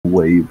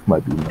wave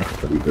might be a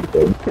pretty good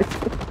thing.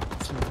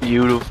 It's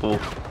beautiful.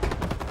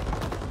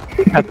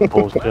 That's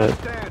bullshit.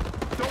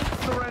 Don't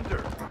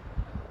surrender.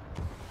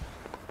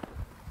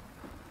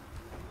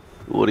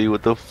 Woody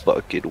with the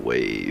fucking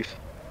wave.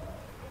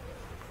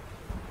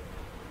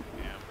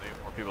 Yeah, they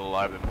have more people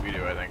alive than we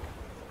do, I think.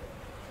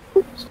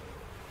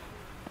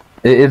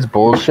 It's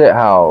bullshit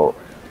how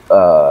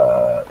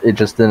it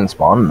just didn't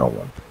spawn no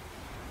one.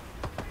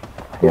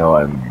 You know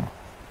what I mean?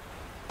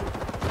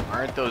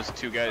 Aren't those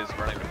two guys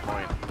running the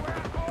point?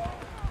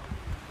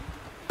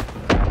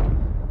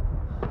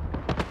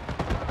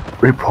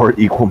 Report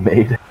equal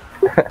made.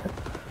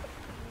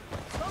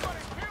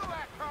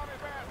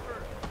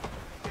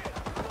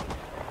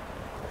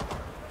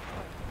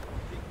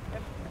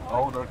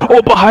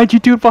 Oh, behind you,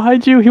 dude!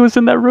 Behind you! He was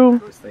in that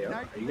room.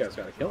 You guys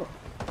gotta kill him.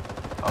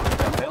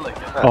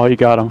 Oh, you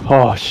got him.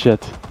 Oh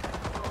shit.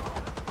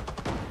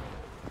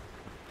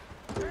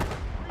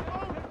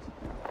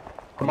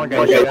 Come on,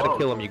 guys! You gotta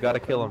kill him. You gotta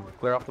kill him.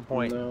 Clear off the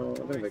point. No,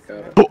 I think they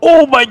got it.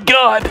 Oh my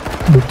god,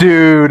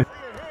 Dude.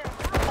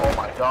 Oh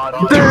my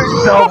god.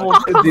 Dude, double.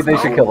 Dude, they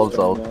should kill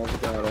themselves. Stonewall's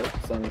got it,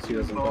 as long as he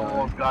doesn't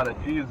Almost die. got it.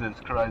 Jesus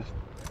Christ.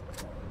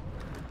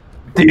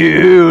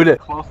 Dude.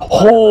 Close to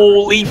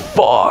holy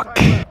fuck.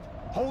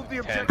 Hold the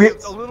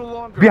objectives a little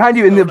longer. Behind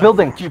you in the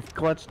building. You've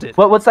clutched it.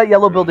 What's that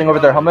yellow building over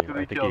there? How much?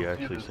 I think you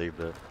actually saved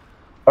it.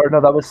 Or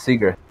no, that was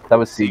Seeger. That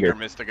was Seeger Seeger.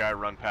 missed a guy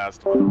run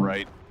past him on the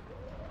right.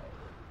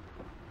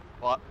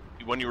 Well,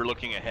 when you were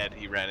looking ahead,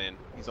 he ran in.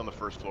 He's on the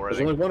first floor, I There's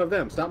think. only one of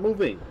them. Stop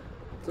moving.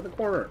 It's in the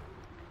corner.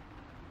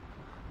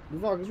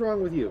 What the fuck is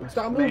wrong with you?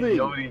 Stop Big moving.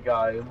 Yodi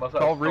guy must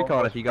have Call so recon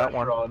much if you got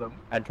pressure one. on him.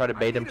 And try to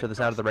bait him to the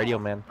sound of the radio,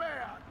 man.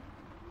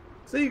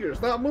 Seeger,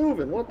 stop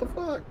moving. What the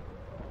fuck?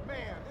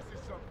 Man, this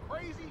is some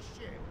crazy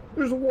shit.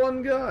 There's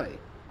one guy.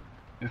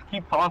 Just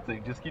keep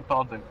taunting. Just keep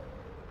taunting.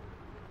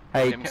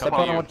 Hey, Him stop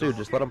coming on here. what to do.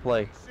 Just let him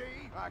play. See,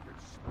 I can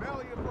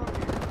smell you from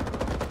here.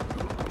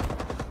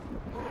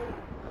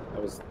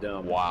 That was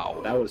dumb.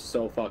 Wow. That was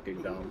so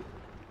fucking dumb.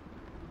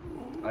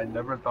 I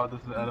never thought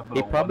this would end up in He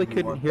a probably 1v1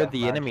 couldn't hear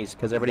the deathmatch. enemies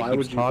because Why everybody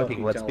would keeps you talking.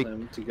 fucking Let's tell be.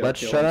 him to go let's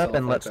kill shut up himself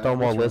and like let that?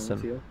 Stonewall What's wrong listen.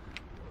 with you?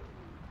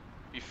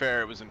 To be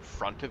fair, it was in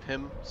front of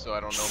him, so I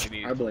don't know if he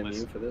needed I blame to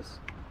you listen. for this.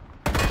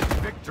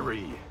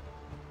 Victory.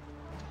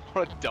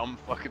 What a dumb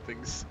fucking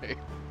thing to say.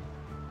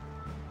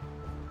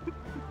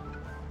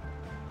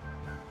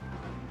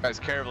 Guys,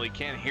 careful, he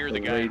can't hear the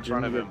guy in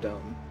front of him.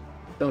 Dumb.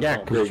 Don't Yeah,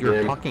 tell because him.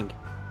 you're talking.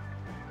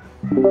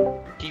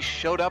 He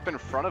showed up in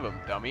front of him,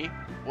 dummy.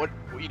 What?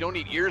 You don't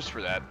need ears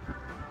for that.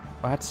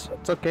 That's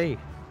it's okay.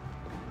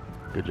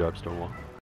 Good job, Stonewall.